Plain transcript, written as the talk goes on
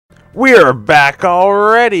We're back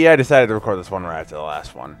already! I decided to record this one right after the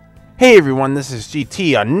last one. Hey everyone, this is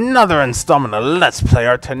GT. Another installment of Let's Play.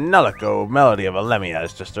 Our tonelico Melody of Alemia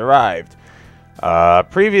has just arrived.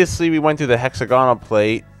 Previously we went through the hexagonal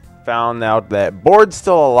plate, found out that Board's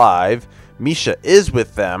still alive, Misha is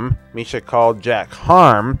with them, Misha called Jack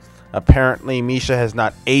harm, apparently Misha has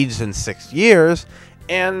not aged in 6 years,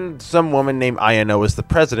 and some woman named Ayano is the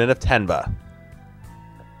president of Tenba.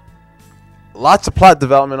 Lots of plot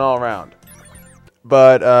development all around.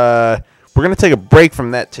 But we're going to take a break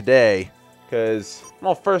from that today. Because,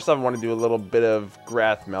 well, first I want to do a little bit of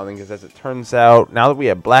grath melding. Because as it turns out, now that we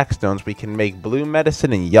have black stones, we can make blue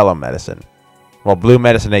medicine and yellow medicine. Well, blue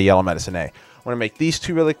medicine A, yellow medicine A. I want to make these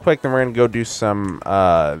two really quick. Then we're going to go do some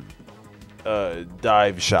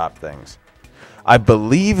dive shop things. I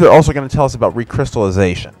believe they're also going to tell us about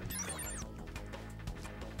recrystallization.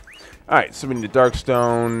 Alright, so we need a dark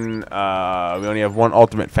stone. We only have one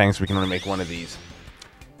ultimate fang, so we can only make one of these.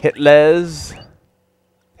 Hitles.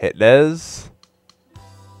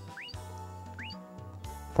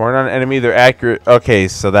 For an enemy, they're accurate. Okay,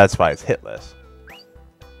 so that's why it's hitless.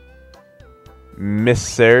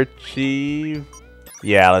 Misserchi.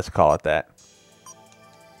 Yeah, let's call it that.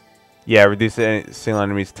 Yeah, reduce single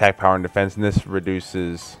enemy's attack power and defense, and this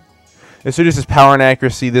reduces power and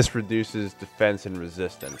accuracy. This reduces defense and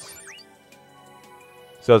resistance.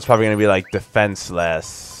 So it's probably going to be like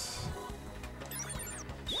defenseless.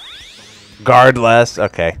 Guardless.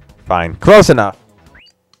 Okay, fine. Close enough.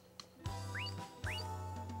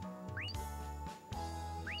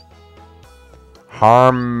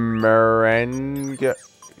 Harmerenga.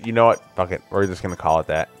 You know what? Fuck it. We're just going to call it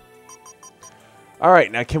that.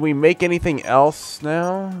 Alright, now can we make anything else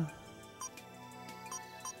now?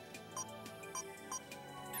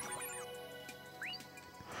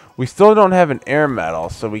 We still don't have an air metal,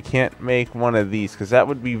 so we can't make one of these, because that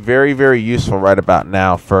would be very, very useful right about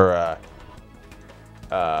now for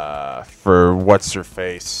what's her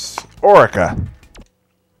face, Aurica.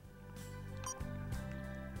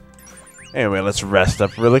 Anyway, let's rest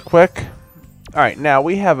up really quick. All right, now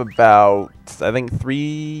we have about, I think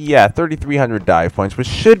 3,300 dive points, which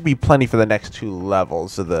should be plenty for the next 2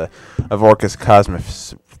 levels of Aurica's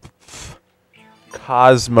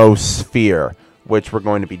Cosmosphere, which we're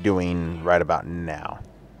going to be doing right about now.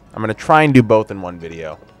 I'm going to try and do both in one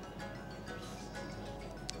video.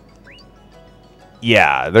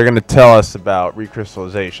 Yeah, they're going to tell us about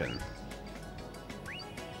recrystallization.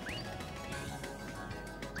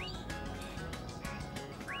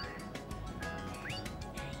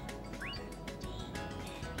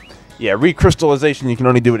 Yeah, recrystallization, you can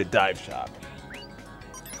only do it at Dive Shop.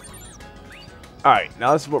 Alright,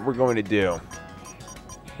 now this is what we're going to do.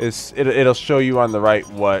 It'll show you on the right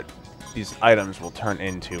what these items will turn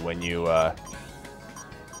into when you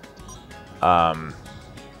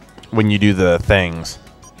do the things.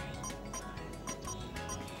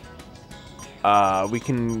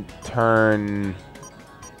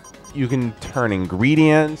 You can turn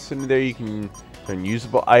ingredients into there. You can turn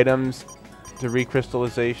usable items to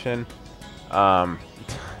recrystallization.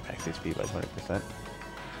 Max HP by 20%.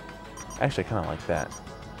 Actually, I kind of like that.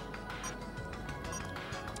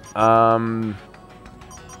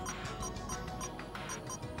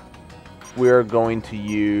 We're going to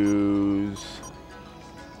use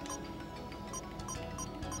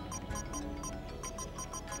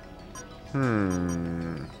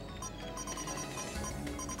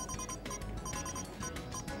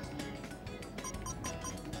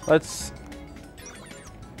let's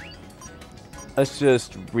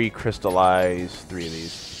just recrystallize 3 of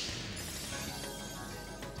these.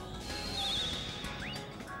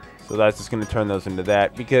 So that's just going to turn those into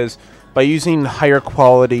that, because by using higher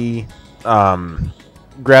quality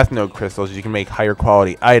grath node crystals, you can make higher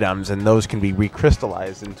quality items, and those can be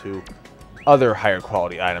recrystallized into other higher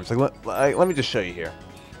quality items. Let me just show you here.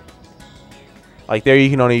 Like there, you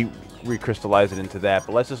can only recrystallize it into that,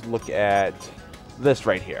 but let's just look at this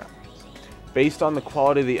right here. Based on the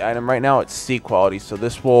quality of the item, right now it's C quality, so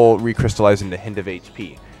this will recrystallize into hint of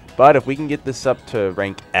HP. But if we can get this up to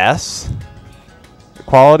rank S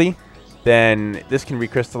quality, then this can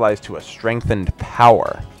recrystallize to a strengthened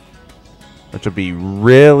power, which will be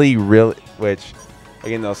really, which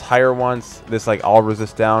again, those higher ones, this like all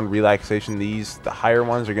resist down, relaxation, the higher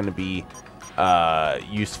ones are going to be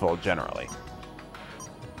useful generally.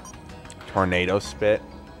 Tornado Spit,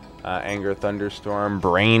 Anger Thunderstorm,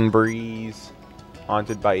 Brain Breeze,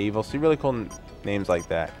 Haunted by Evil. See, really cool names like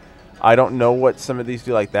that. I don't know what some of these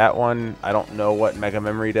do, like that one. I don't know what Mega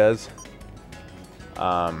Memory does.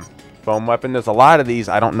 Foam Weapon, there's a lot of these.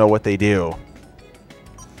 I don't know what they do.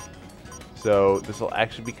 So this will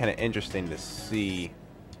actually be kind of interesting to see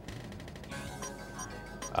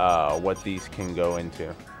what these can go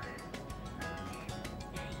into.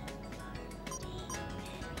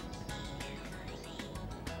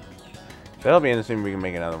 That'll be interesting if we can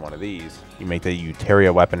make another one of these. You make the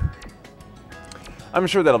Euteria weapon. I'm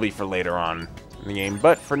sure that'll be for later on in the game,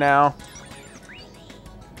 but for now,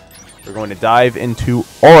 we're going to dive into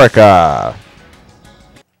Aurica.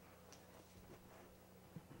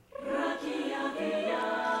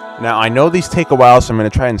 Now, I know these take a while, so I'm going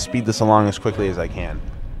to try and speed this along as quickly as I can.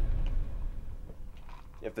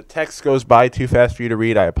 If the text goes by too fast for you to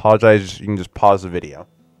read, I apologize. You can just pause the video.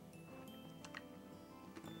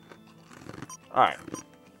 Alright.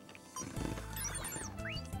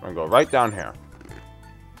 I'm going to go right down here.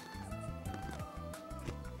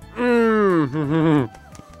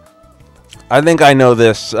 I think I know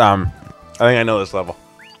this. I think I know this level.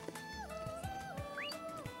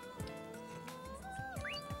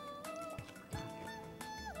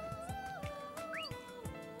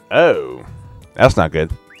 Oh, that's not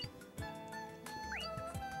good.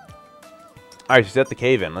 Alright, she's at the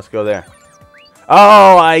cave-in. Let's go there.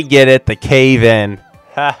 Oh, I get it. The cave-in.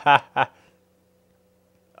 Ha ha ha.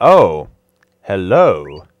 Oh,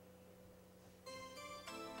 hello.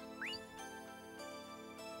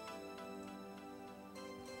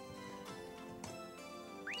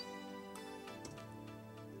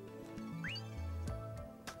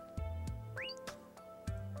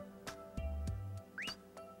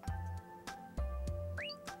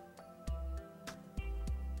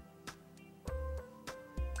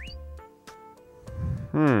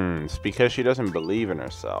 It's because she doesn't believe in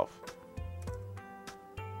herself.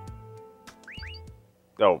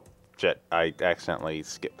 Oh, shit. I accidentally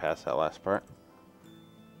skipped past that last part.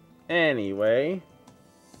 Anyway.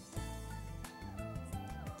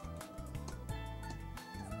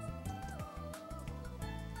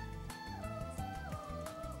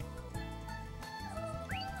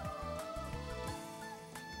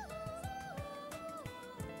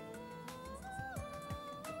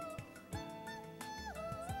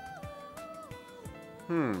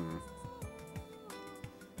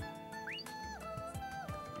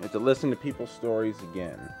 I have to listen to people's stories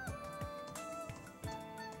again.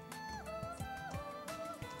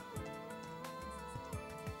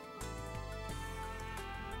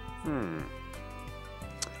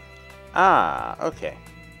 Ah, okay.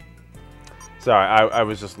 Sorry, I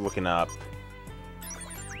was just looking up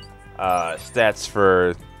stats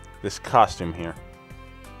for this costume here.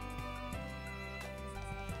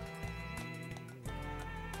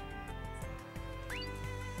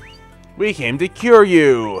 We came to cure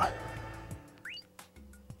you!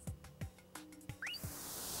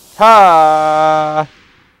 Ha!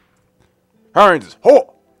 Hurns!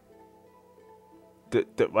 Ho!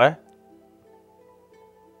 What?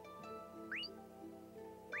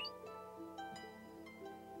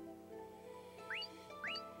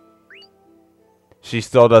 She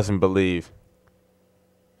still doesn't believe.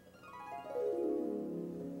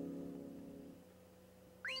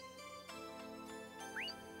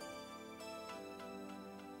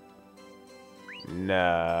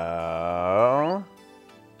 No.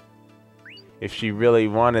 If she really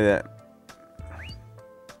wanted it.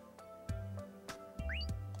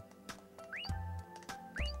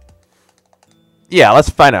 Yeah, let's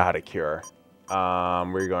find out how to cure.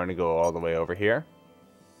 We're going to go all the way over here.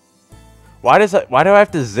 Why do I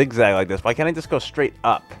have to zigzag like this? Why can't I just go straight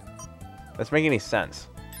up? Doesn't make any sense.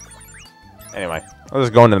 Anyway, let's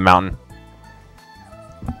just go into the mountain.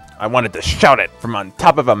 I wanted to shout it from on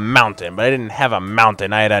top of a mountain, but I didn't have a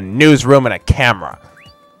mountain. I had a newsroom and a camera.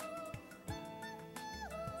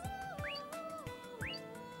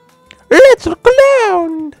 Let's look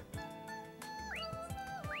around.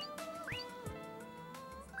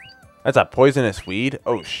 That's a poisonous weed?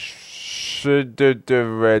 Oh,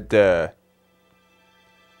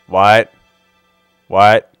 What?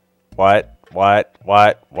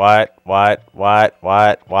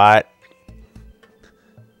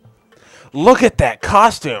 Look at that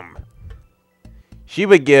costume. She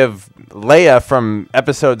would give Leia from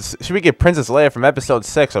episodes. She would give Princess Leia from episode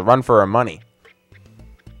 6 a run for her money.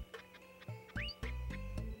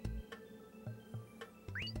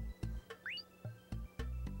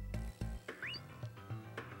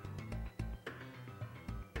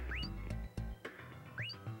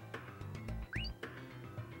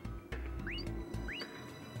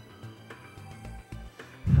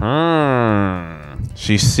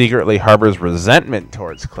 She secretly harbors resentment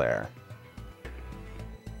towards Claire.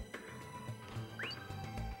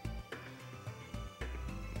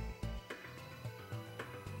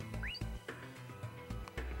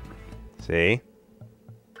 See?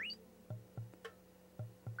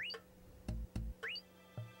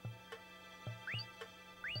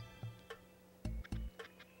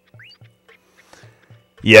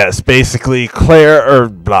 Yes, basically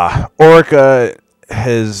Aurica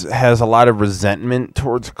has a lot of resentment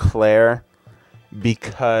towards Claire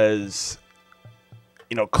because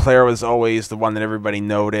Claire was always the one that everybody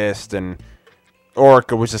noticed, and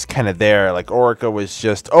Aurica was just kind of there. Like Aurica was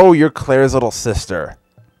just, oh, you're Claire's little sister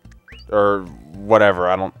or whatever.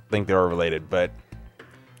 I don't think they were related, but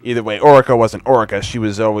either way, Aurica wasn't Aurica. She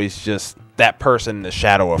was always just that person in the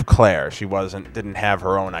shadow of Claire. She didn't have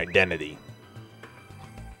her own identity.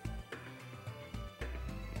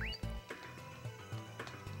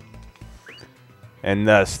 And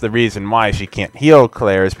thus, the reason why she can't heal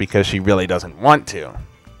Claire is because she really doesn't want to.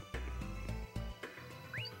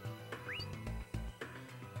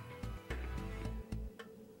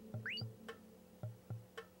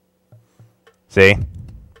 See?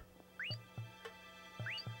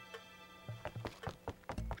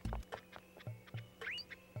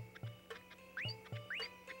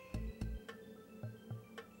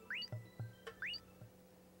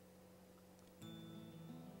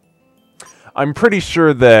 I'm pretty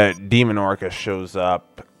sure that Demon Aurica shows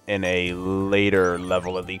up in a later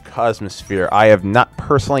level of the Cosmosphere. I have not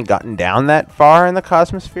personally gotten down that far in the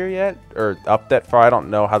Cosmosphere yet, or up that far. I don't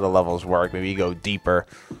know how the levels work. Maybe you go deeper.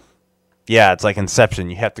 Yeah, it's like Inception.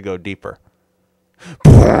 You have to go deeper.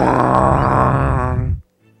 Don't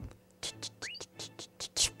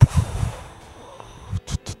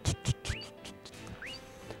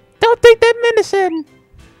take that medicine!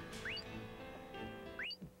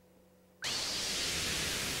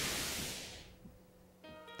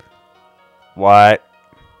 What?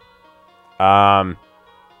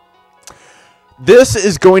 This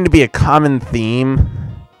is going to be a common theme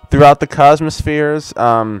throughout the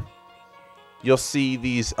Cosmospheres. You'll see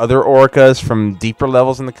these other Auricas from deeper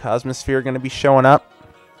levels in the Cosmosphere going to be showing up.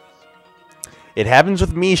 It happens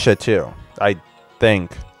with Misha, too, I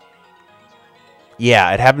think.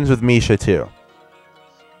 Yeah, it happens with Misha, too.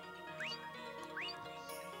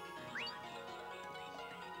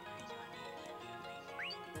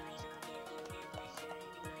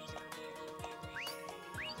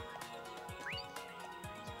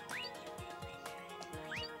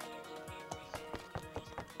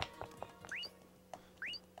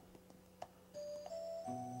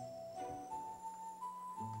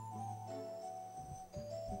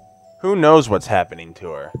 Who knows what's happening to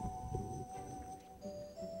her?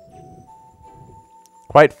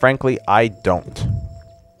 Quite frankly, I don't.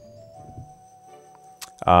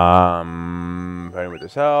 Fighting with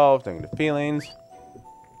herself, thinking of feelings.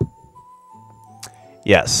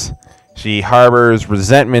 Yes. She harbors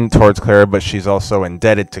resentment towards Claire, but she's also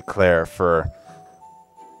indebted to Claire for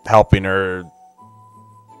helping her,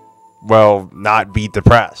 well, not be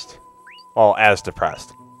depressed. Well, as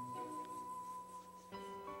depressed.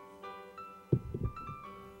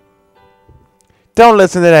 Don't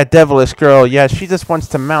listen to that devilish girl. Yeah, she just wants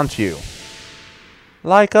to mount you.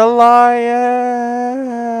 Like a lion.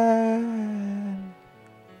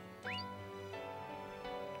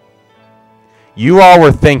 You all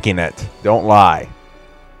were thinking it. Don't lie.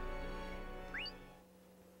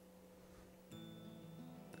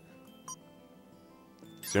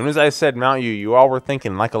 As soon as I said mount you, you all were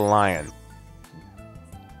thinking like a lion.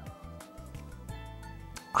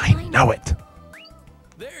 I know it.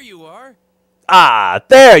 There you are. Ah,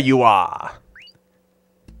 there you are.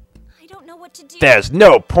 I don't know what to do. There's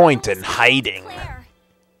no point in hiding.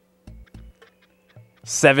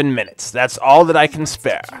 7 minutes. That's all that I can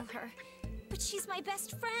spare. But she's my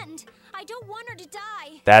best friend. I don't want her to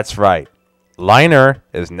die. That's right. Liner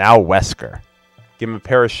is now Wesker. Give him a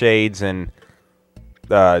pair of shades and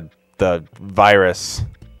the virus.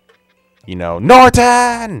 You know,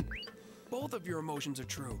 Norton! Both of your emotions are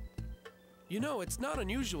true. You know, it's not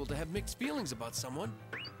unusual to have mixed feelings about someone.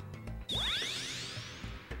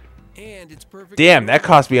 And it's perfect. Damn, that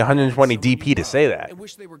cost me 120 DP to say that. I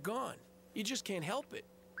wish they were gone. You just can't help it.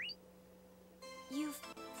 You've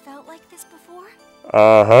felt like this before?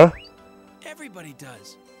 Uh-huh. Everybody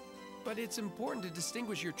does. But it's important to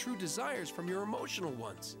distinguish your true desires from your emotional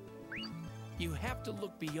ones. You have to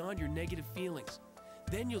look beyond your negative feelings.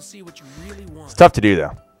 Then you'll see what you really want. It's tough to do,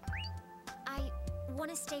 though. I want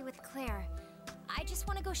to stay with Claire. I just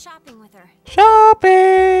want to go shopping with her.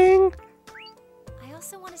 Shopping! I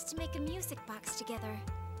also want us to make a music box together.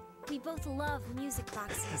 We both love music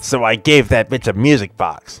boxes. So I gave that bitch a music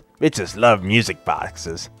box. Bitches love music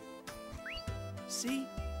boxes. See?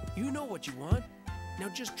 You know what you want. Now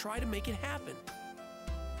just try to make it happen.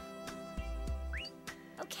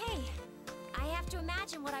 Okay, have to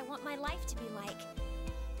imagine what I want my life to be like.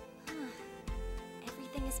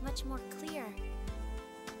 Everything is much more clear.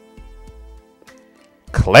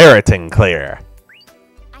 Claritin clear.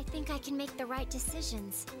 I think I can make the right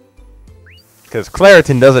decisions. Because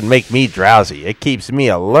Claritin doesn't make me drowsy. It keeps me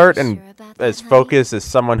alert and Sure about that, as honey? focused as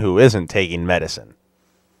someone who isn't taking medicine.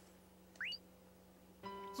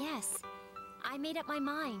 Yes, I made up my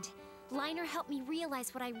mind. Liner helped me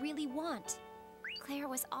realize what I really want. Claire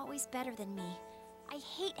was always better than me. I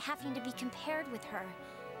hate having to be compared with her.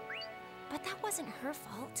 But that wasn't her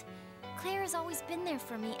fault. Claire has always been there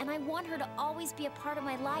for me, and I want her to always be a part of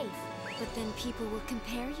my life. But then people will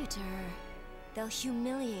compare you to her. They'll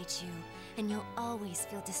humiliate you, and you'll always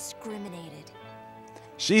feel discriminated.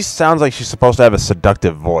 She sounds like she's supposed to have a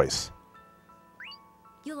seductive voice.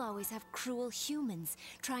 You'll always have cruel humans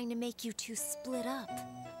trying to make you two split up.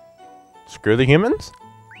 Screw the humans?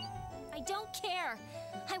 I don't care.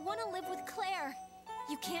 I want to live with Claire.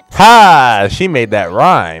 You can't. Ha! She made that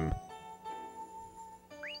rhyme.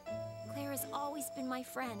 Claire has always been my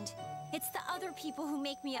friend. It's the other people who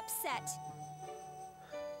make me upset.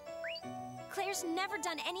 Claire's never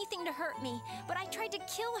done anything to hurt me, but I tried to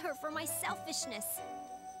kill her for my selfishness.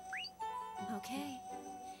 Okay,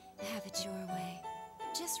 have it your way.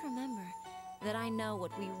 Just remember that I know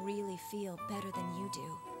what we really feel better than you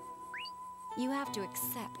do. You have to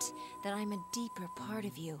accept that I'm a deeper part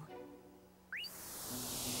of you.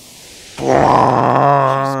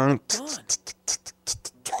 Gone.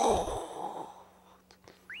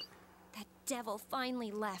 That devil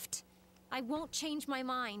finally left. I won't change my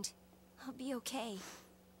mind. I'll be okay.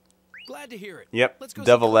 Glad to hear it. Yep. Let's go see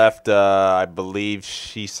Devil Claire. left, I believe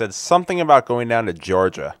she said something about going down to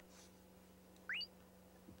Georgia.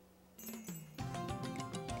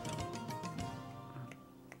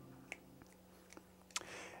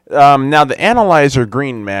 Now, the Analyzer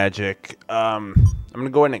Green Magic, I'm going to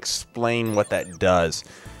go ahead and explain what that does.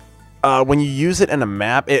 When you use it in a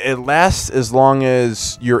map, it lasts as long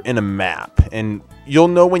as you're in a map. And you'll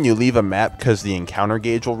know when you leave a map because the encounter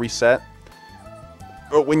gauge will reset.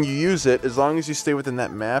 But when you use it, as long as you stay within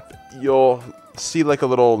that map, you'll see like a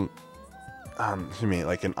little,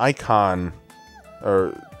 like an icon,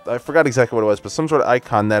 or I forgot exactly what it was, but some sort of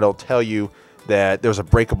icon that'll tell you that there's a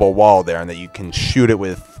breakable wall there and that you can shoot it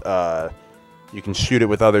with,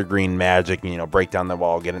 other green magic, and, break down the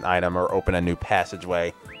wall, get an item, or open a new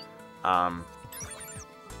passageway.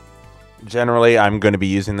 Generally, I'm going to be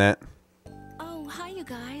using that. Oh, hi, you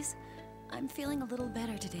guys. I'm feeling a little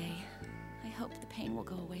better today. I hope the pain will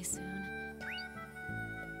go away soon.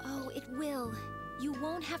 Oh, it will. You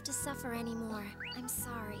won't have to suffer anymore. I'm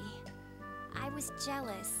sorry. I was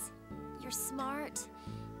jealous. You're smart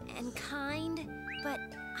and kind, but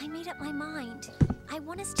I made up my mind. I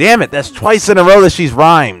want us to. Damn it, that's twice in a row that she's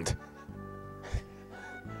rhymed.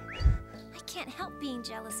 I can't help being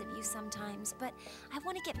jealous of you sometimes, but I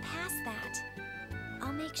want to get past that.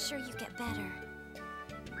 I'll make sure you get better.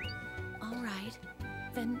 All right.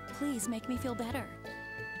 Then please make me feel better.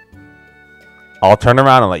 I'll turn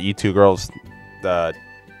around and let you two girls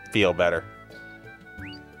feel better.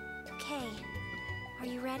 Okay. Are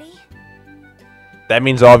you ready? That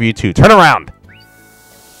means all of you two. Turn around!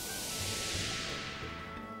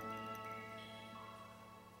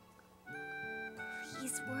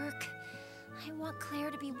 Please work. I want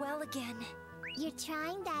Claire to be well again. You're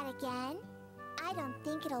trying that again? I don't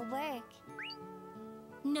think it'll work.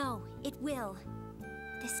 No, it will.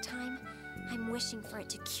 This time, I'm wishing for it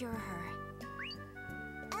to cure her.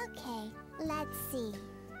 Okay, let's see.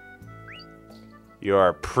 You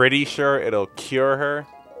are pretty sure it'll cure her?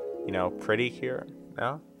 Pretty cure?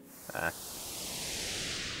 No?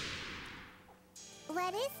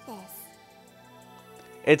 What is this?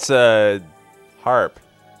 It's a harp.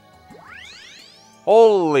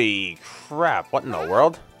 Holy crap, what in the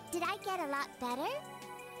world? Did I get a lot better?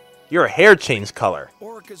 Your hair changed color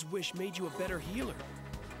Aurica's wish made you a better healer.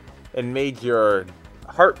 and made your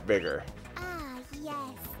heart bigger. Ah, yes.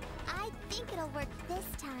 I think it'll work this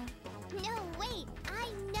time. No, wait. I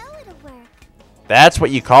know it'll work. That's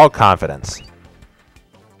what you call confidence.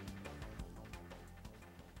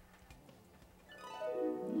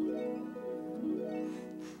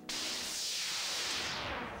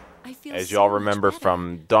 I feel As so y'all much remember better.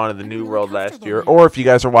 from Dawn of the I'm New really World last comfortable year, now. or if you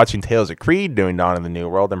guys are watching Tales of Creed doing Dawn of the New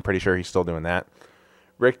World, I'm pretty sure he's still doing that.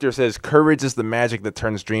 Richter says, courage is the magic that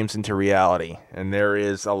turns dreams into reality. And there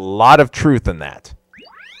is a lot of truth in that.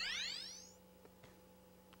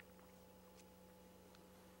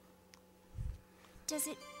 Does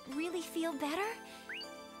it really feel better?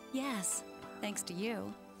 Yes, thanks to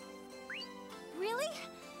you. Really?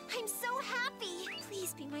 I'm so happy.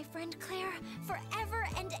 Please be my friend, Claire, forever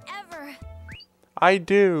and ever. I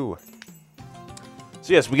do.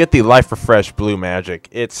 So yes, we get the Life Refresh Blue Magic.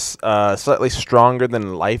 It's slightly stronger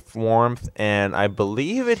than Life Warmth, and I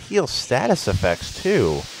believe it heals status effects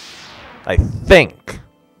too. I think.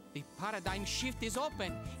 The paradigm shift is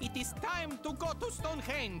open. It is time to go to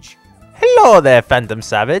Stonehenge. Hello there, Phantom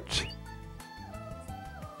Savage.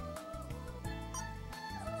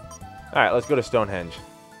 Alright, let's go to Stonehenge.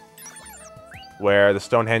 Where the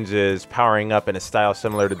Stonehenge is powering up in a style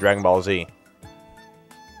similar to Dragon Ball Z.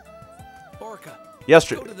 Aurica.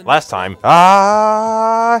 Yesterday, Go to the last next time.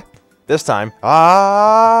 level. This time.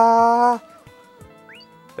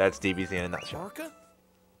 That's DBZ in a nutshell. Aurica?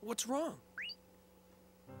 What's wrong?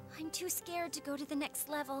 I'm too scared to go to the next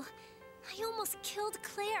level. I almost killed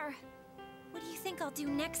Claire. What do you think I'll do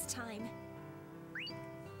next time?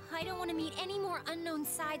 I don't want to meet any more unknown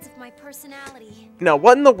sides of my personality. Now,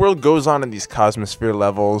 what in the world goes on in these Cosmosphere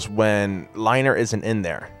levels when Liner isn't in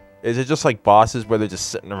there? Is it just like bosses where they're just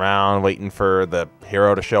sitting around waiting for the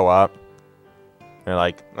hero to show up? They're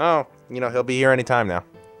like, oh, you know, he'll be here anytime now.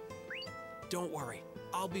 Don't worry.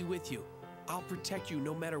 I'll be with you. I'll protect you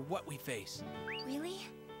no matter what we face. Really?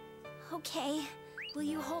 Okay. Will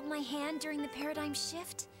you hold my hand during the paradigm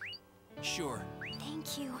shift? Sure.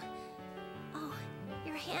 Thank you. Oh,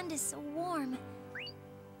 your hand is so warm.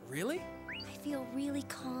 Really? I feel really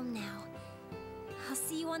calm now. I'll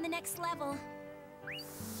see you on the next level.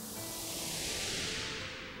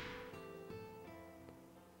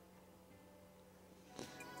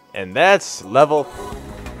 And that's level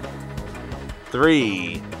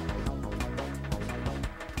 3.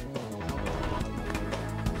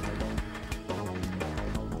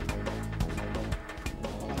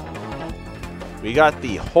 We got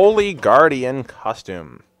the Holy Guardian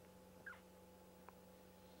costume.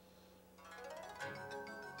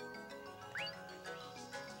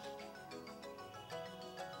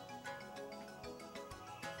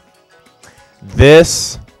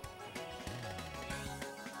 This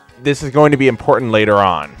is going to be important later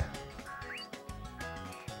on.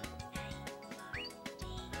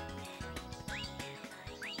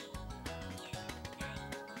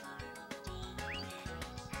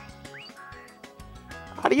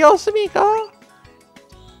 Adios, amigo.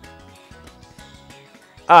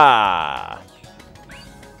 Alright,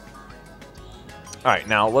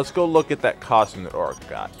 now let's go look at that costume that Aurica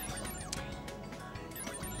got.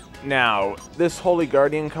 Now, this Holy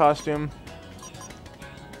Guardian costume,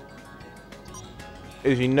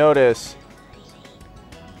 as you notice,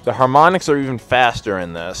 the harmonics are even faster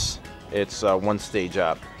in this. It's one stage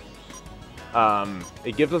up.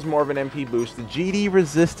 It gives us more of an MP boost. The GD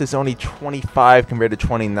resist is only 25 compared to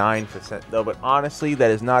 29% though, but honestly,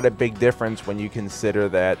 that is not a big difference when you consider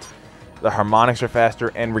that the harmonics are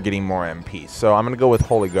faster and we're getting more MP. So I'm going to go with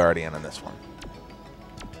Holy Guardian on this one.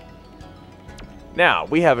 Now,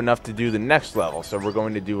 we have enough to do the next level, so we're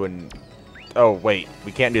going to do an... Oh, wait,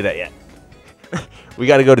 we can't do that yet. We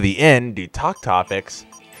got to go to the end, do talk topics,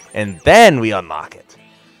 and then we unlock it.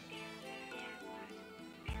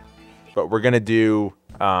 But we're going to do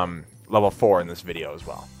level 4 in this video as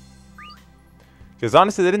well. Because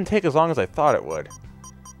honestly, they didn't take as long as I thought it would.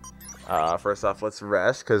 First off, let's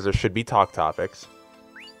rest, because there should be talk topics.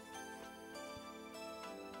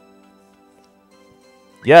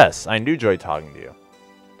 Yes, I do enjoy talking to you.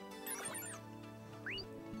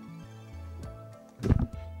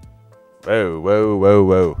 Whoa, whoa, whoa,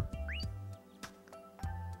 whoa.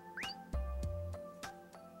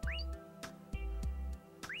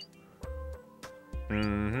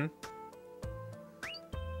 Mm-hmm.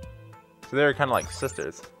 So they're kind of like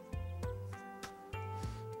sisters.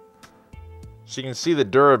 She can see the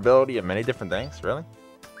durability of many different things, really?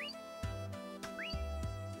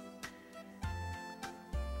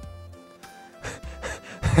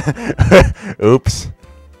 Oops.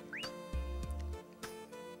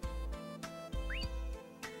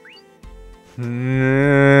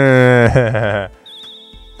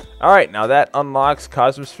 Alright, now that unlocks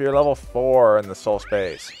Cosmosphere level 4 in the Soul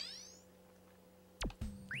Space.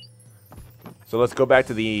 So let's go back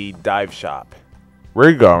to the dive shop.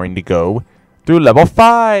 We're going to go through level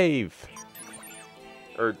 5.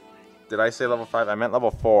 Or did I say level 5? I meant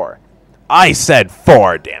level 4. I said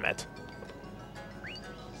 4, damn it.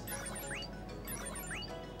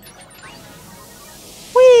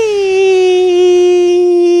 Whee!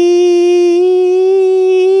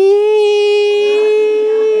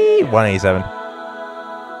 187.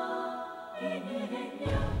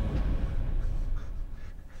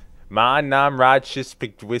 Ma nam raj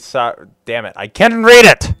shispik wisa. Damn it, I can't read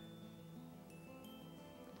it!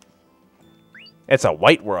 It's a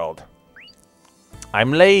white world.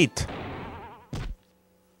 I'm late.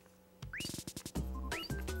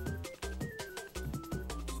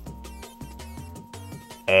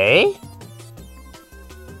 Eh?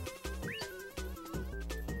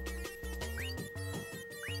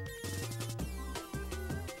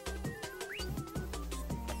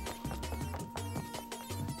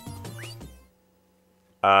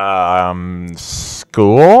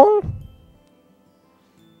 School?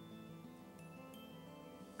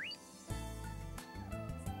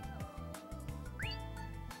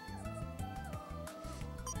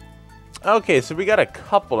 Okay, so we got a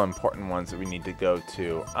couple important ones that we need to go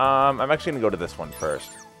to. I'm actually gonna go to this one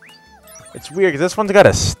first. It's weird because this one's got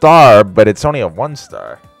a star, but it's only a 1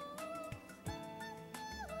 star.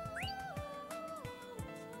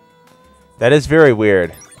 That is very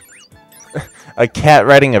weird. A cat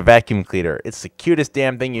riding a vacuum cleaner. It's the cutest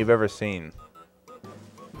damn thing you've ever seen.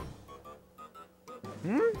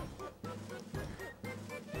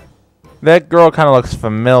 That girl kind of looks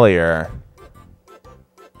familiar.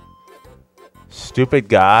 Stupid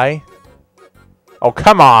guy? Oh,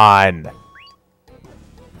 come on!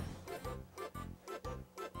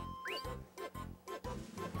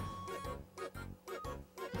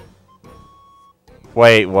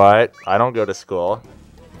 Wait, what? I don't go to school.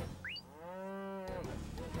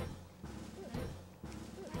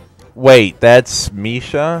 Wait, that's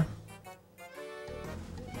Misha?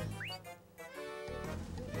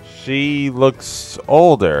 She looks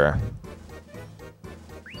older.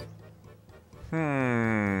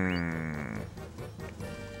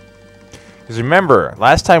 Because remember,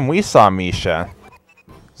 last time we saw Misha,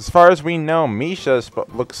 as far as we know, Misha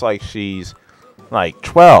looks like she's like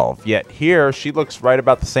 12. Yet here, she looks right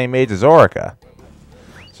about the same age as Aurica.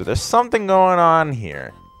 So there's something going on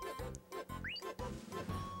here.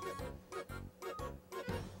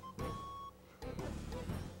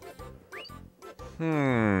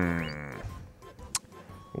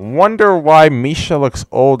 Wonder why Misha looks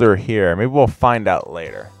older here. Maybe we'll find out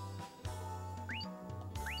later.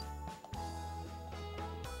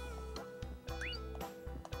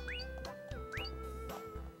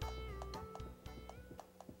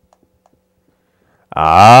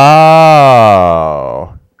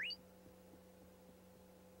 Oh.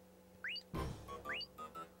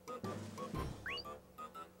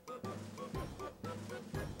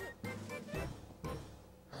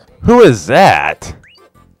 Who is that?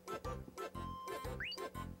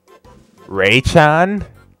 Ray-chan?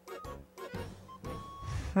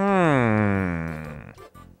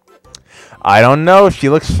 I don't know. She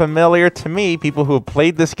looks familiar to me. People who have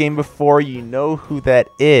played this game before, you know who that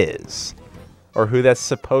is. Or who that's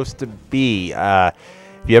supposed to be. If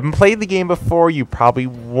you haven't played the game before, you probably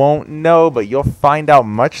won't know, but you'll find out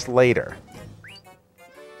much later.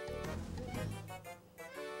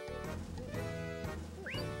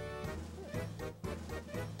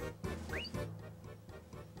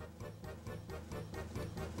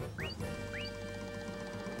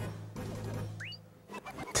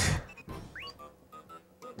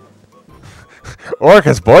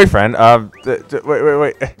 Aurica's boyfriend?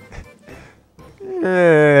 Wait.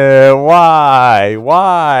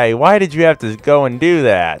 Why? Why did you have to go and do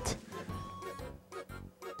that?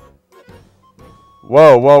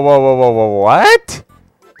 Whoa, what?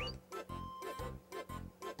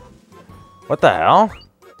 What the hell?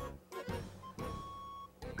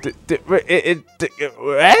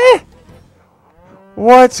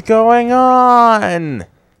 What's going on?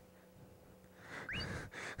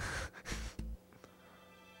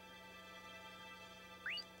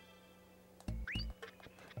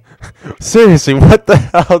 Seriously, what the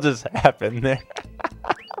hell just happened there?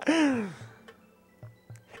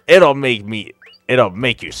 It'll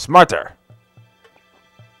make you smarter.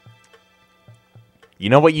 You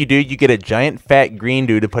know what you do? You get a giant fat green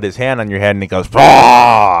dude to put his hand on your head and he goes,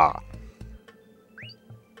 "Rah!"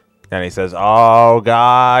 And he says, "Oh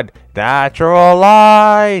God, natural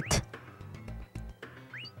light."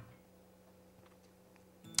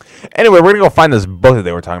 Anyway, we're gonna go find this book that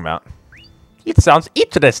they were talking about. It sounds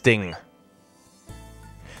interesting.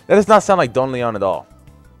 That does not sound like Don Leon at all.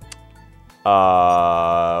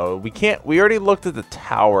 We already looked at the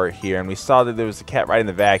tower here, and we saw that there was a cat riding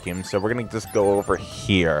the vacuum, so we're going to just go over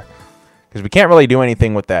here. Because we can't really do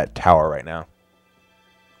anything with that tower right now.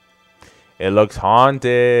 It looks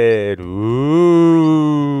haunted.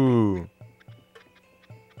 Ooh.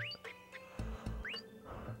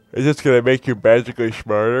 Is this going to make you magically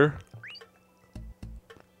smarter?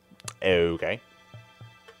 Okay.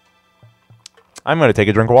 I'm going to take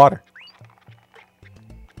a drink of water.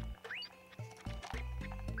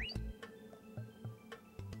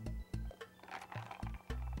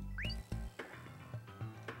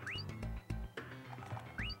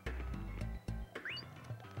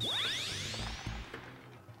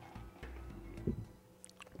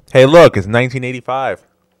 Hey, look, it's 1985.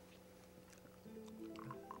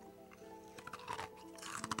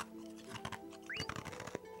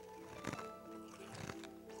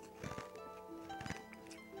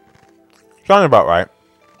 Sounds about right.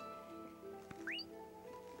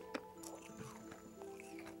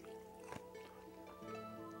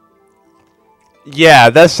 Yeah,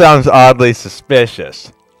 that sounds oddly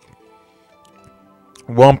suspicious.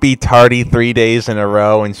 Won't be tardy 3 days in a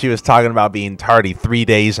row, and she was talking about being tardy 3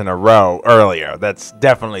 days in a row earlier. That's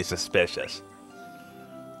definitely suspicious.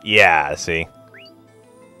 Yeah, see.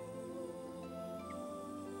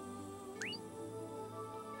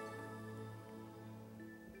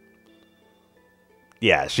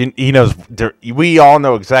 Yeah, he knows. We all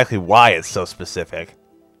know exactly why it's so specific.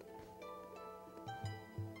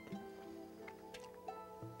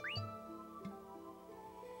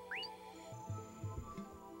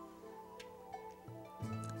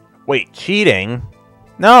 Wait, cheating?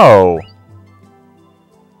 No.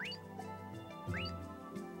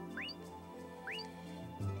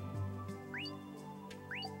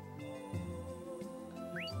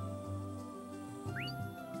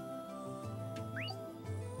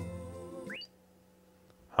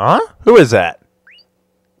 Huh? Who is that?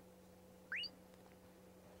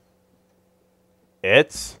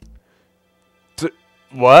 It's...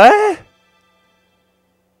 What?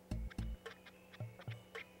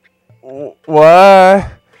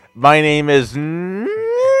 What? My name is...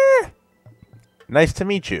 Nice to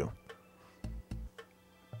meet you.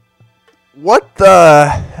 What the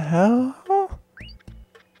hell?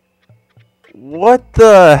 What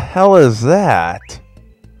the hell is that?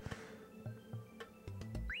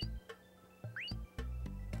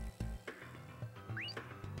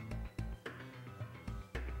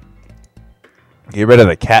 Get rid of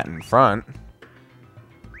the cat in front.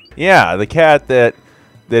 Yeah, the cat that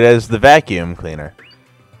has the vacuum cleaner.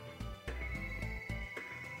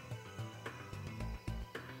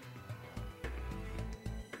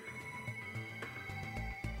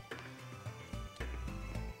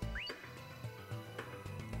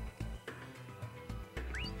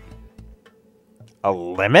 A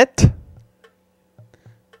limit?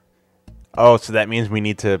 Oh, so that means we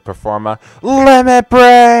need to perform a limit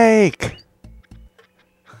break!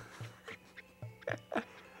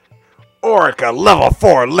 Aurica level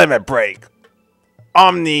 4 limit break.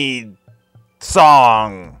 Omni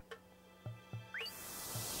song.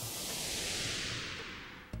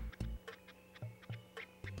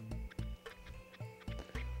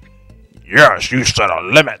 Yes, you set a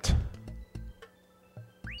limit.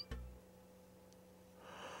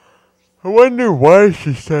 I wonder why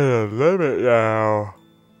she set a limit now.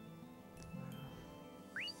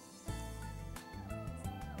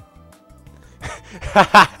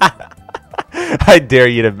 I dare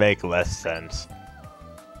you to make less sense.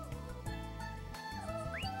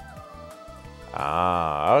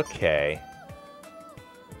 Ah, okay.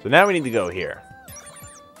 So now we need to go here.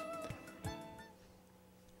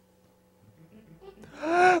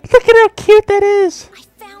 Look at how cute that is! I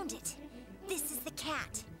found it. This is the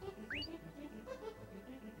cat.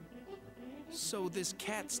 So this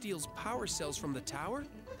cat steals power cells from the tower?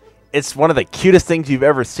 It's one of the cutest things you've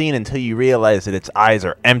ever seen until you realize that its eyes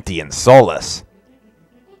are empty and soulless.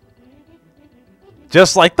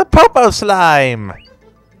 Just like the Popo slime!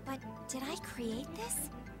 But did I create this?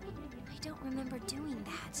 I don't remember doing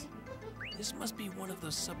that. This must be one of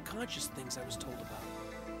those subconscious things I was told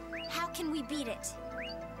about. How can we beat it?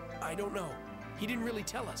 I don't know. He didn't really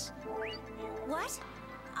tell us. What?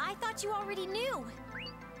 I thought you already knew.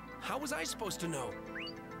 How was I supposed to know?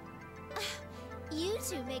 You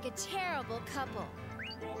two make a terrible couple.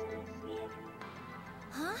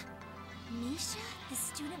 Huh? Misha, the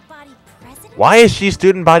student body president? Why is she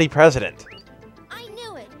student body president? I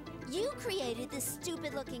knew it. You created this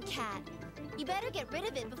stupid-looking cat. You better get rid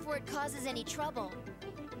of it before it causes any trouble.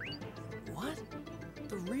 What?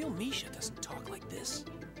 The real Misha doesn't talk like this.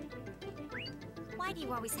 Why do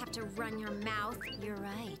you always have to run your mouth? You're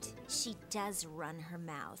right. She does run her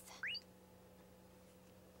mouth.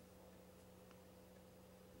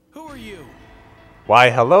 Who are you? Why,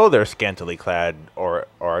 hello there, scantily clad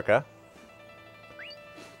Aurica.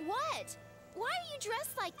 What? Why are you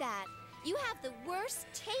dressed like that? You have the worst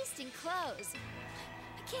taste in clothes.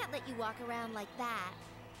 I can't let you walk around like that.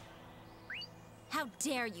 How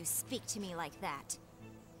dare you speak to me like that?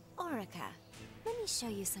 Aurica, let me show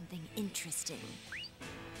you something interesting.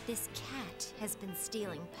 This cat has been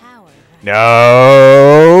stealing power. Right?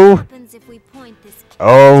 No! What happens if we point this cat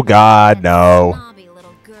Oh God, at no. this snobby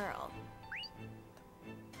little girl?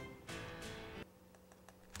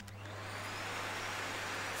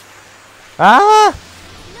 Ah!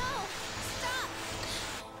 No!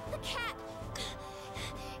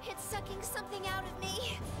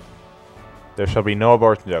 There shall be no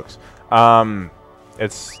abortion jokes.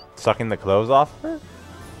 It's sucking the clothes off her?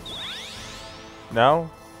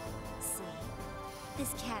 No? See,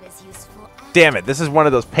 this cat is useful. Damn it, this is one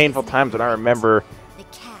of those painful times when I remember The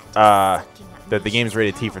cat is sucking up that the game's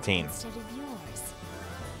rated T Misha's for teen. power instead of yours.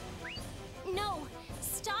 No,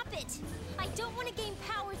 stop it! I don't want to gain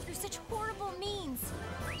power through such horrible means.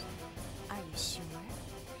 Are you sure?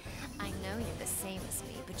 I know you're the same as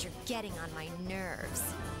me, but you're getting on my nerves.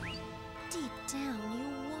 Deep down, you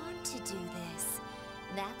want to do this.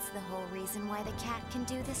 That's the whole reason why the cat can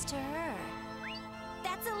do this to her.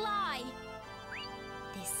 That's a lie!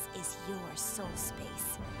 This is your soul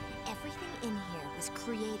space. Everything in here was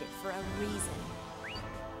created for a reason.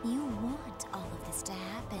 You want all of this to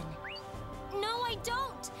happen. No, I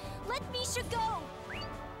don't! Let Misha go!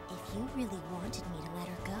 If you really wanted me to let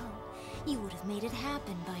her go, you would have made it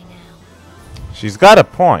happen by now. She's got a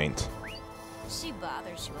point. She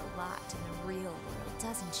bothers you a lot in the real world,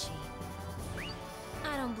 doesn't she?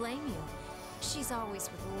 I don't blame you. She's always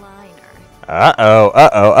with Liner.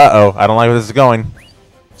 Uh-oh. I don't like where this is going.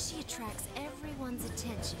 She attracts everyone's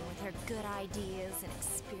attention with her good ideas and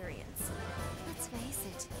experience. Let's face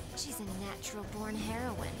it, she's a natural-born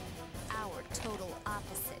heroine. Our total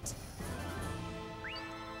opposite.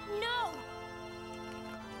 No!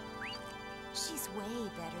 She's way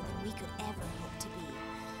better than we could ever hope to be.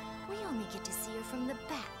 We only get to see her from the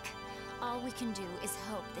back. All we can do is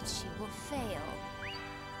hope that she will fail.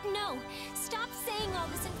 No! Stop saying all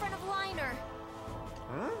this in front of Liner!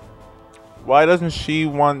 Why doesn't she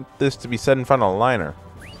want this to be said in front of Liner?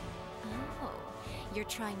 Oh, you're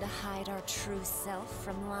trying to hide our true self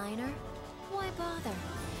from Liner? Why bother?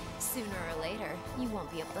 Sooner or later, you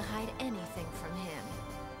won't be able to hide anything from him.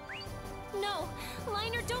 No!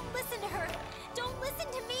 Liner, don't listen to her! Don't listen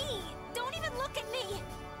to me! Don't even look at me!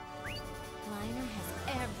 Liner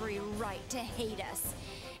has every right to hate us.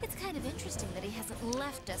 It's kind of interesting that he hasn't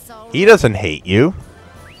left us already. He doesn't hate you.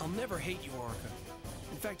 I'll never hate you, Aurica.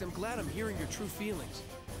 In fact, I'm glad I'm hearing your true feelings.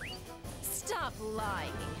 Stop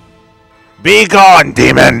lying. Be gone,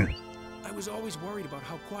 demon! I was always worried about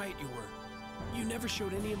how quiet you were. You never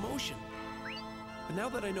showed any emotion. But now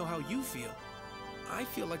that I know how you feel, I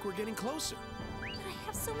feel like we're getting closer. But I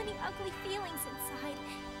have so many ugly feelings inside.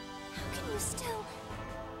 How can you still...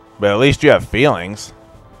 But at least you have feelings.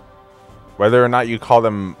 Whether or not you call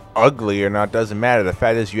them ugly or not doesn't matter. The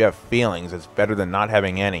fact is you have feelings. It's better than not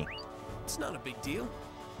having any. It's not a big deal.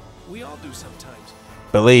 We all do sometimes.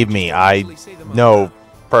 Believe me, I know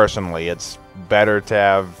personally it's better to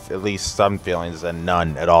have at least some feelings than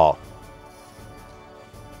none at all.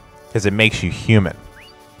 Because it makes you human.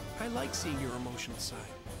 I like seeing your emotional side.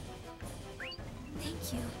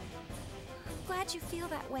 Thank you. I'm glad you feel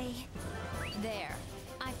that way. There.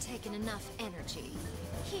 I've taken enough energy.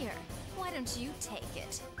 Here, why don't you take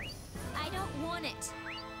it? I don't want it.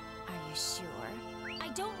 Are you sure? I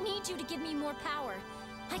don't need you to give me more power.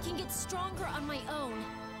 I can get stronger on my own.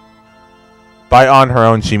 By on her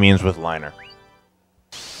own, she means with Liner.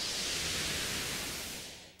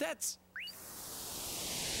 That's...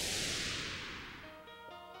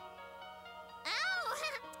 Oh!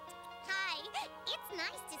 Hi. It's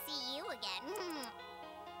nice to see you again.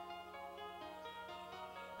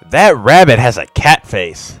 That rabbit has a cat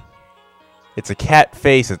face. It's a cat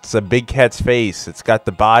face. It's a big cat's face. It's got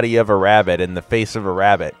the body of a rabbit and the face of a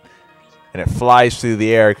rabbit. And it flies through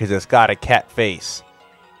the air because it's got a cat face.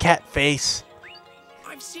 Cat face.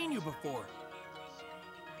 I've seen you before.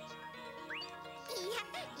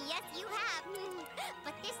 Yes, you have.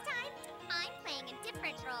 But this time, I'm playing a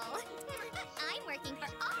different role. I'm working for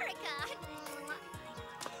Aurica.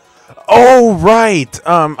 Oh, right.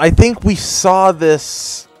 I think we saw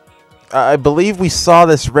this... I believe we saw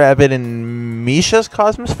this rabbit in Misha's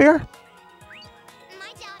Cosmosphere?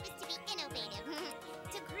 My job is to be innovative,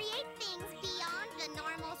 to create things beyond the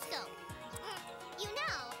normal scope. You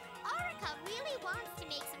know, Aurica really wants to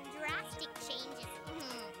make some drastic changes.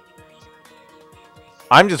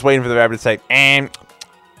 I'm just waiting for the rabbit to say,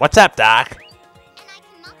 what's up, Doc? And I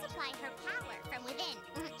can multiply her power from within.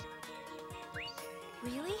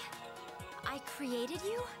 Really? I created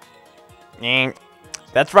you?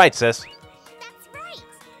 That's right, sis. That's right.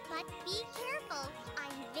 But be careful.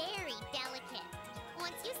 I'm very delicate.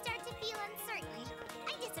 Once you start to feel uncertain,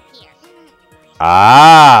 I disappear.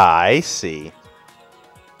 Ah, I see.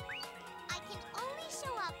 I can only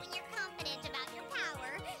show up when you're confident about your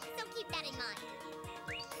power, so keep that in mind.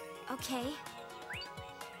 Okay.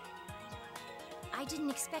 I didn't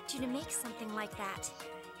expect you to make something like that.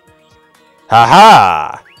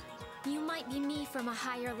 Haha! You might be me from a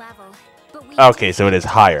higher level, but we Okay, did so it is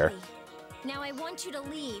things higher. differently. Now I want you to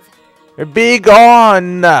leave. Be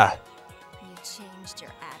gone! You changed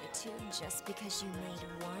your attitude just because you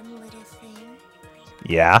made one little thing?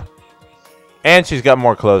 Yeah. And she's got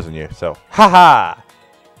more clothes than you, so haha!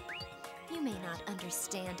 You may not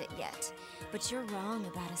understand it yet, but you're wrong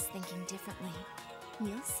about us thinking differently.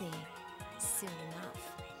 You'll see soon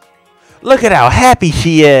enough. Look at how happy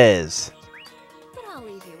she is! But I'll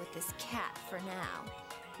leave you with this cat for now.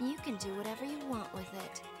 You can do whatever you want with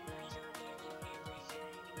it.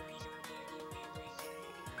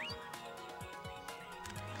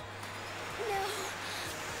 No!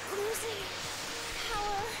 Losing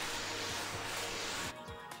power.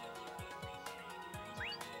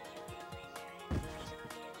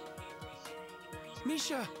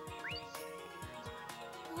 Misha,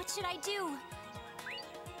 What should I do?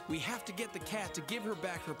 we have to get the cat to give her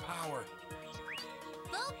back her power.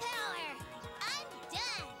 Full power. I'm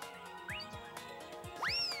done.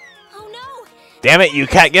 Oh no! Damn it, you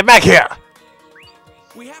cat, get back here!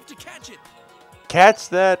 We have to catch it. Catch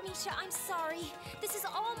that Misha, I'm sorry. This is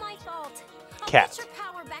all my fault. I'll cat. get your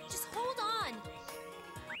power back. Just hold on.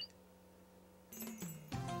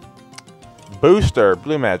 Booster,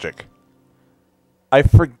 blue magic. I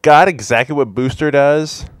forgot exactly what Booster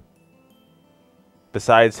does.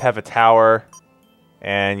 Besides have a tower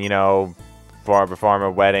and, you know, perform a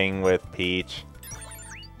wedding with Peach.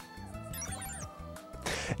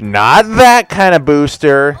 Not that kind of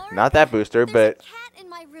booster. Not that booster, There's but... a cat in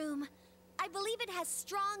my room. I believe it has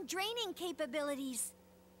strong draining capabilities.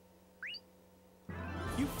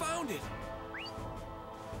 You found it.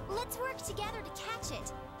 Let's work together to catch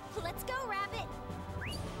it. Let's go, Rabbit.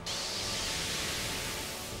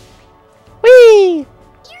 Whee!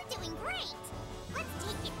 You're doing great. Let's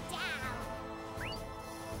take it down.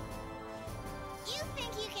 You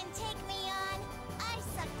think you can take me on? I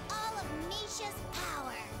sucked all of Misha's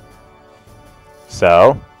power.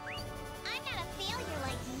 So? I'm not a failure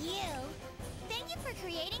like you. Thank you for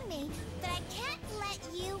creating me, but I can't let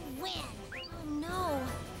you win. Oh no.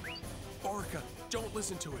 Aurica, don't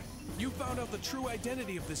listen to it. You found out the true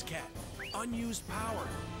identity of this cat. Unused power.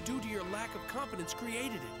 Due to your lack of confidence,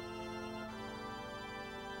 created it.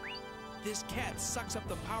 This cat sucks up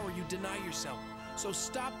the power you deny yourself. So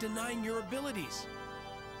stop denying your abilities.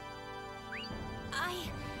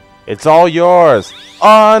 It's all yours.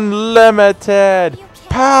 Unlimited You can't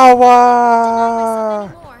power.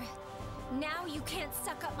 anymore. Now you can't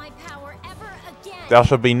suck up my power ever again. There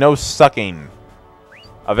shall be no sucking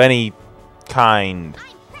of any kind.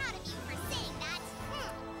 I'm proud of you for saying that.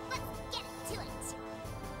 Let's get to it.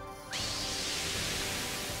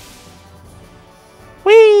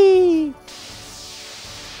 Whee!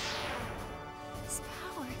 This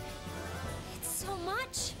power. It's so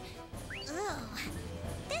much. Ugh,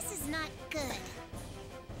 this is not good.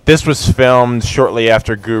 This was filmed shortly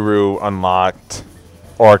after Guru unlocked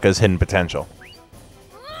Aurica's hidden potential.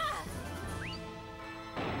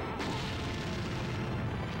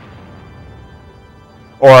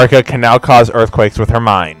 Aurica can now cause earthquakes with her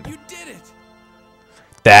mind. You did it!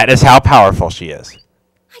 That is how powerful she is.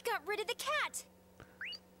 I got rid of the cat.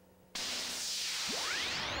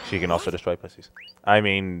 She can also destroy pussies. I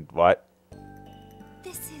mean, what?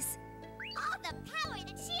 This is... All the power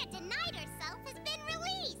that she had denied herself has been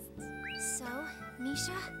released. So,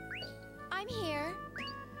 Misha? I'm here.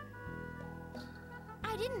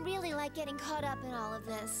 I didn't really like getting caught up in all of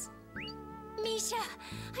this. Misha,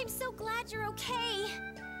 I'm so glad you're okay.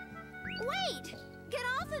 Wait! Get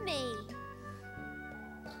off of me!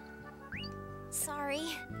 Sorry.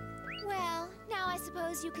 Well, now I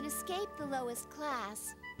suppose you can escape the lowest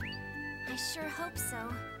class. I sure hope so.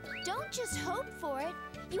 Don't just hope for it.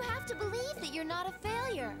 You have to believe that you're not a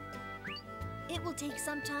failure. It will take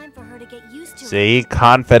some time for her to get used to it. See?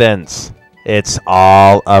 Confidence. It's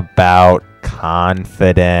all about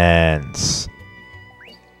confidence.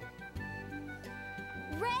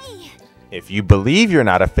 Ray! If you believe you're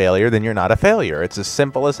not a failure, then you're not a failure. It's as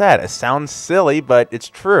simple as that. It sounds silly, but it's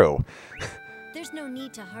true. There's no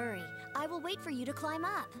need to hurry. I will wait for you to climb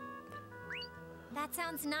up. That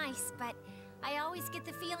sounds nice, but I always get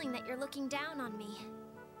the feeling that you're looking down on me.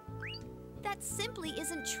 That simply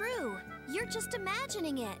isn't true. You're just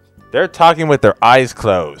imagining it. They're talking with their eyes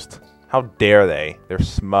closed. How dare they? They're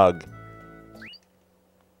smug.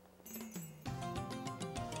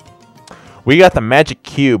 We got the magic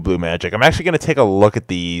cube, blue magic. I'm actually going to take a look at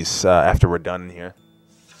these after we're done here.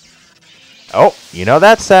 Oh, you know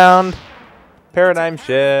that sound. Paradigm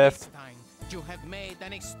shift. This time, you have made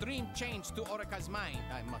an extreme change to Aurica's mind,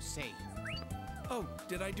 I must say. Oh,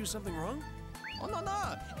 did I do something wrong? Oh, no,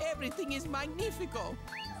 no. Everything is magnifico.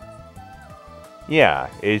 Yeah,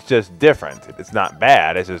 it's just different. It's not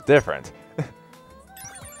bad, it's just different.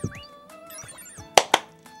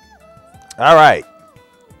 Alright.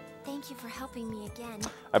 Thank you for helping me again.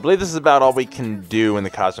 I believe this is about all we can do in the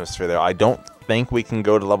Cosmosphere, though. I don't think we can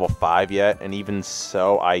go to level 5 yet, and even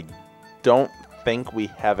so, I don't think we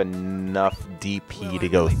have enough DP to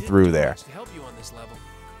go through there. To help you on this level.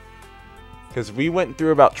 Because we went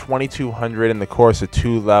through about 2,200 in the course of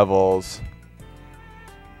 2 levels.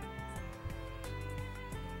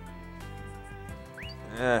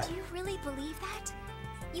 Do you really believe that?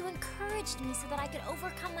 You encouraged me so that I could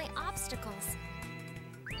overcome my obstacles.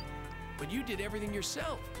 But you did everything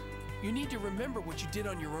yourself. You need to remember what you did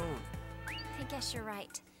on your own. I guess you're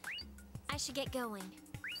right. I should get going.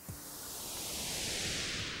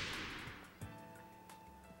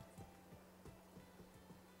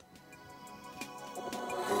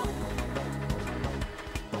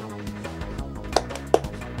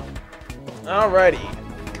 Alrighty.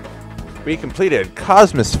 We completed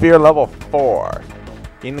Cosmosphere level 4.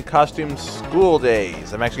 In the costume School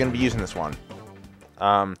Days. I'm actually going to be using this one.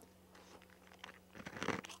 I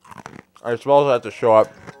suppose I have to show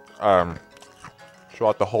out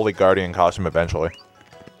the Holy Guardian costume eventually.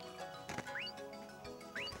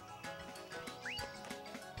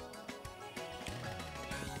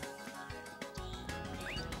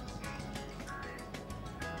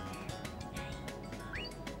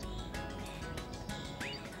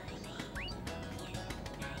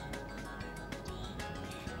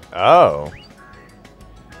 Oh.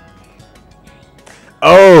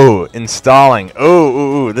 Oh, installing.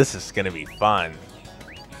 Oh, this is going to be fun.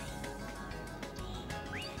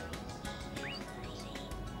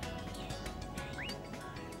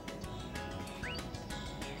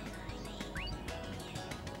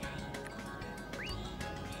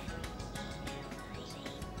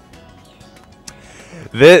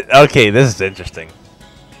 Okay, this is interesting.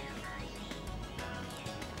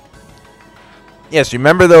 Yes,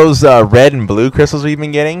 remember those red and blue crystals we've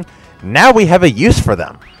been getting? Now we have a use for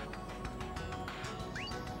them.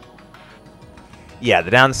 Yeah,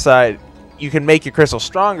 the downside, you can make your crystal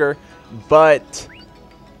stronger, but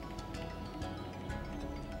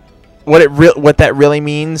what that really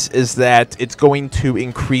means is that it's going to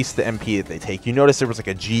increase the MP that they take. You notice there was like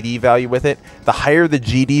a GD value with it. The higher the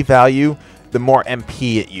GD value, the more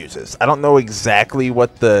MP it uses. I don't know exactly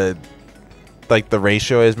what the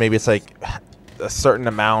ratio is. Maybe it's like a certain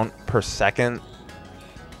amount per second.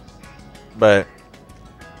 But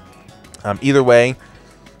either way,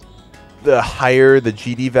 the higher the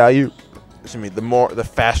GD value, the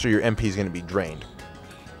faster your MP is going to be drained.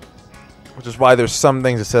 Which is why there's some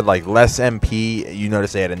things that said like less MP, you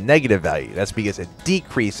notice they had a negative value. That's because it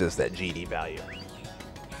decreases that GD value.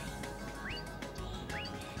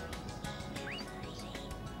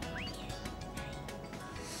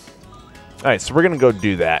 Alright, so we're going to go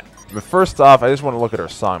do that. But first off, I just want to look at our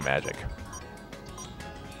song magic.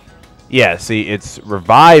 Yeah, see, it's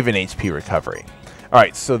revive and HP recovery.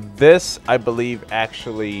 Alright, so this, I believe,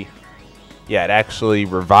 actually... Yeah, it actually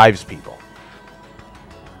revives people.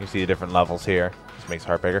 You see the different levels here. This makes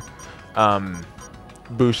heart bigger.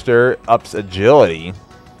 Booster ups agility.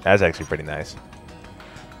 That's actually pretty nice.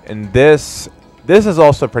 And this is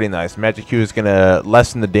also pretty nice. Magic Q is going to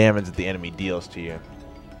lessen the damage that the enemy deals to you.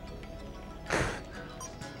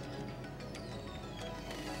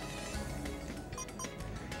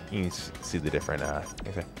 You can see the different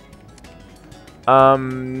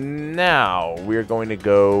now we're going to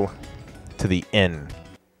go to the inn.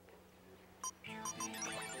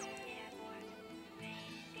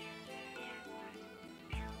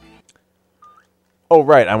 Oh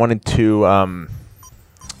right, I wanted to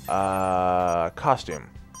costume.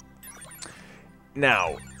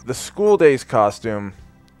 Now, the School Days costume,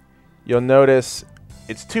 you'll notice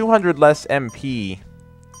it's 200 less MP.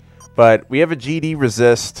 But we have a GD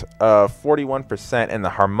resist of 41%, and the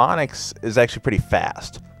harmonics is actually pretty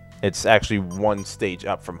fast. It's actually one stage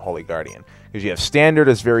up from Holy Guardian. Because you have Standard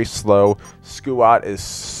is very slow, Skuat is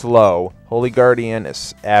slow, Holy Guardian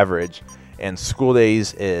is average, and School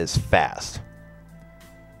Days is fast.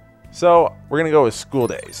 So we're going to go with School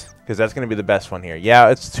Days, because that's going to be the best one here.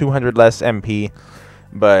 Yeah, it's 200 less MP,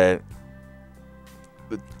 but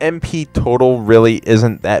the MP total really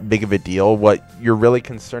isn't that big of a deal. What you're really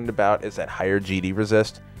concerned about is that higher GD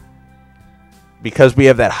resist. Because we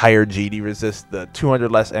have that higher GD resist, the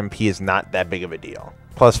 200 less MP is not that big of a deal.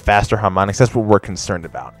 Plus faster harmonics, that's what we're concerned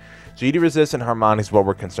about. GD resist and harmonics is what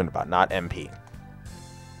we're concerned about, not MP.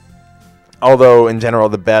 Although, in general,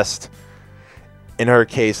 the best in her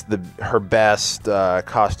case, her best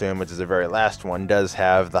costume, which is the very last one, does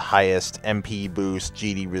have the highest MP boost,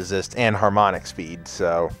 GD resist, and harmonic speed.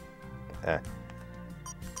 So,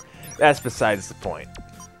 That's besides the point.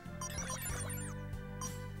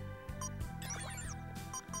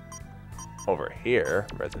 Over here,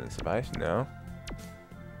 residence device, no.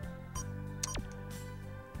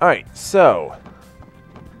 Alright, so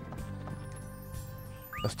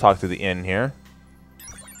let's talk to the inn here.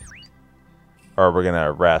 Or we're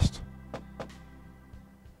gonna rest.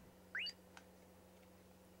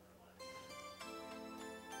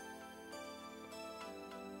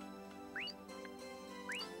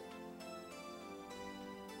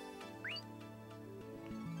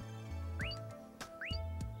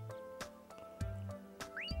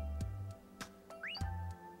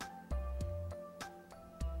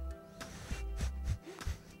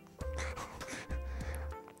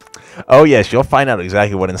 Oh yes, you'll find out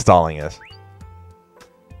exactly what installing is.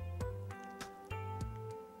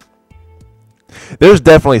 There's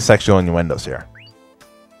definitely sexual innuendos here.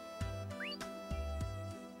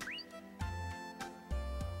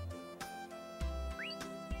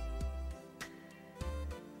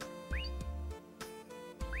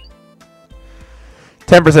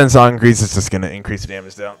 %10 song increase is just going to increase the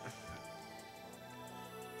damage down.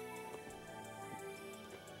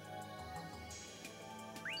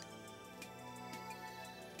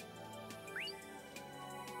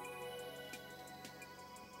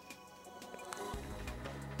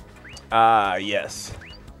 Ah, yes.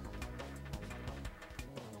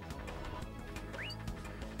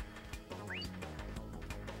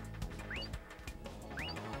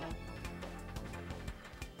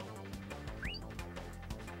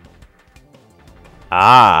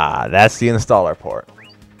 Ah, that's the installer port.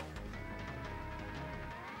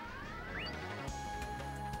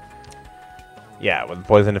 Yeah, with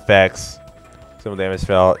poison effects, simple damage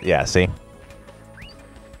felt. Yeah, see?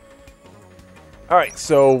 Alright,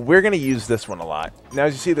 so we're going to use this one a lot. Now,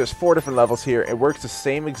 as you see, there's 4 different levels here. It works the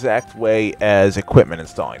same exact way as equipment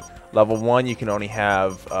installing. Level 1, you can only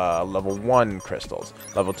have level 1 crystals.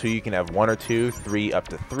 Level 2, you can have 1 or 2, 3 up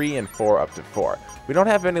to 3, and 4 up to 4. We don't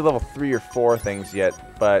have any level 3 or 4 things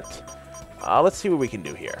yet, but let's see what we can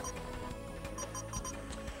do here.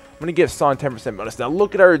 I'm going to give Song 10% bonus. Now,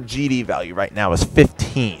 look at our GD value right now is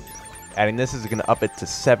 15. Adding this is going to up it to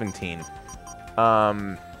 17.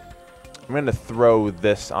 I'm going to throw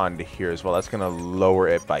this onto here as well. That's going to lower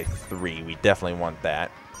it by 3. We definitely want that.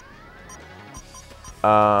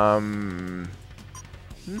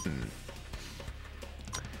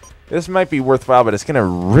 This might be worthwhile, but it's going to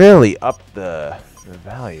really up the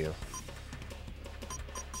value.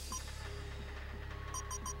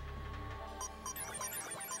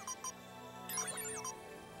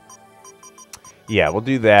 Yeah, we'll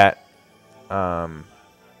do that.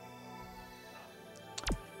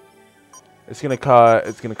 It's gonna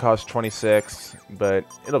cost 26, but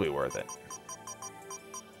it'll be worth it.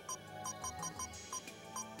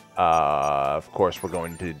 Of course, we're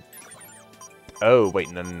going to. Oh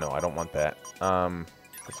wait, no, I don't want that.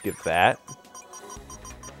 Let's give that.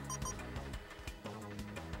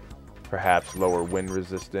 Perhaps lower wind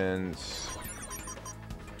resistance.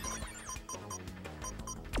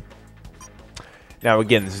 Now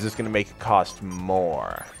again, this is just gonna make it cost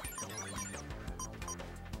more.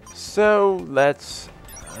 So let's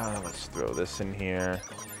throw this in here,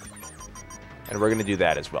 and we're gonna do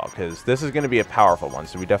that as well because this is gonna be a powerful one.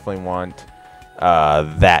 So we definitely want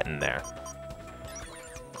that in there.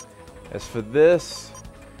 As for this,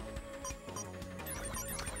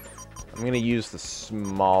 I'm gonna use the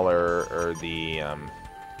smaller or the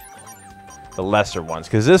lesser ones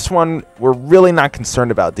because this one we're really not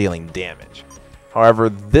concerned about dealing damage. However,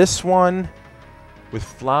 this one, with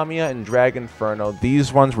Flamia and Dragonferno,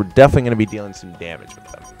 these ones we're definitely going to be dealing some damage with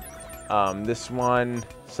them. This one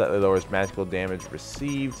slightly lowers magical damage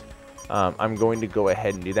received. I'm going to go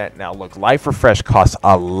ahead and do that. Now, look, Life Refresh costs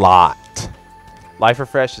a lot. Life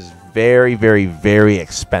Refresh is very, very, very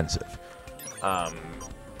expensive.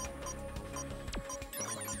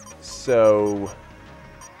 So,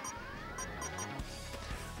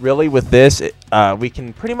 really, with this, we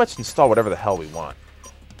can pretty much install whatever the hell we want.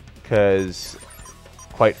 Because,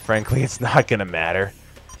 quite frankly, it's not going to matter.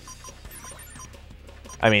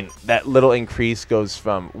 I mean, that little increase goes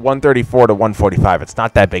from 134 to 145. It's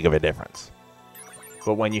not that big of a difference.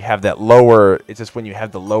 But when you have that lower, it's just when you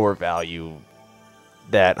have the lower value,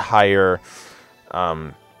 that higher,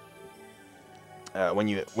 when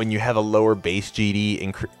you have a lower base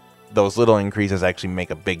GD, those little increases actually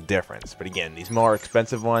make a big difference. But again, these more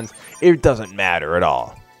expensive ones, it doesn't matter at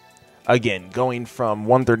all. Again, going from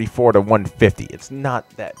 134 to 150, it's not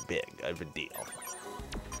that big of a deal.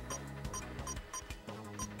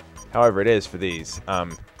 However, it is for these.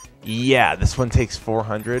 Yeah, this one takes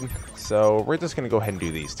 400, so we're just going to go ahead and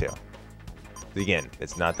do these two. Again,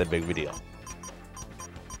 it's not that big of a deal.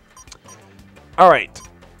 Alright,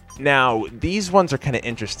 now these ones are kind of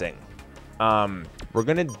interesting. We're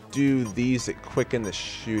going to do these that quicken the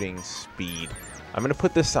shooting speed. I'm going to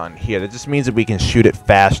put this on here. That just means that we can shoot it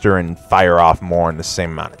faster and fire off more in the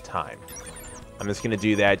same amount of time. I'm just going to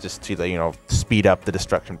do that just to, you know, speed up the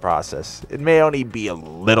destruction process. It may only be a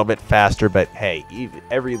little bit faster, but hey,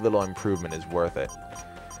 every little improvement is worth it.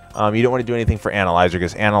 You don't want to do anything for Analyzer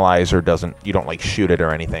because Analyzer doesn't, you don't like shoot it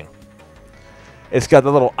or anything. It's got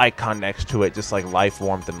the little icon next to it, just like Life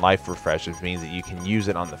Warmth and Life Refresh, which means that you can use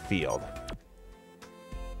it on the field.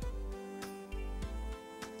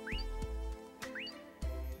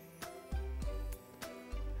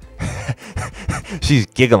 She's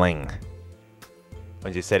giggling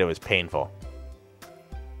when she said it was painful.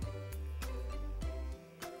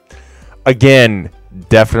 Again,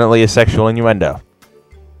 definitely a sexual innuendo.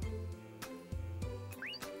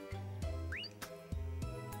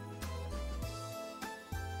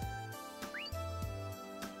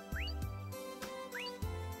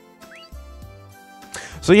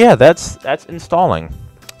 So yeah, that's installing.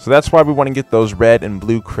 So that's why we want to get those red and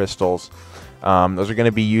blue crystals. Those are going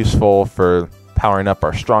to be useful for powering up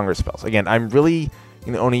our stronger spells. Again, I'm really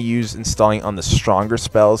going to only use installing on the stronger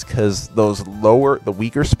spells because those the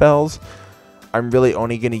weaker spells, I'm really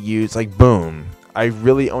only going to use, like Boom. I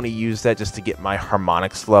really only use that just to get my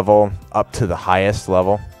harmonics level up to the highest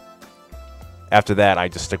level. After that, I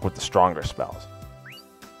just stick with the stronger spells.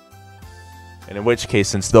 And in which case,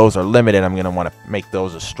 since those are limited, I'm going to want to make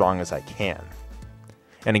those as strong as I can.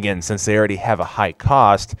 And again, since they already have a high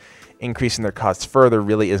cost, increasing their costs further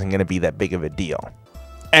really isn't going to be that big of a deal.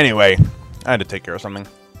 Anyway, I had to take care of something.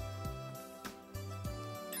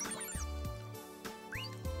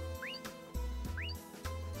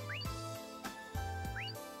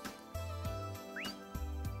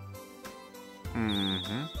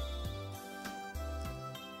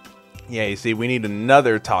 Yeah, you see, we need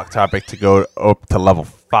another talk topic to go up to level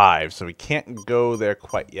 5, so we can't go there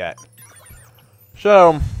quite yet.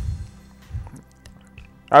 So,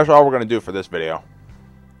 that's all we're going to do for this video.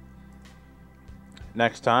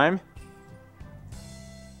 Next time,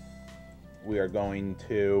 we are going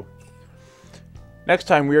to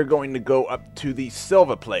go up to the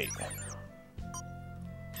Silver Plate.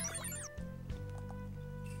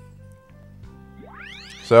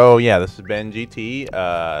 So, yeah, this has been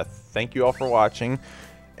GT. Thank you all for watching,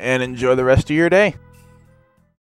 and enjoy the rest of your day.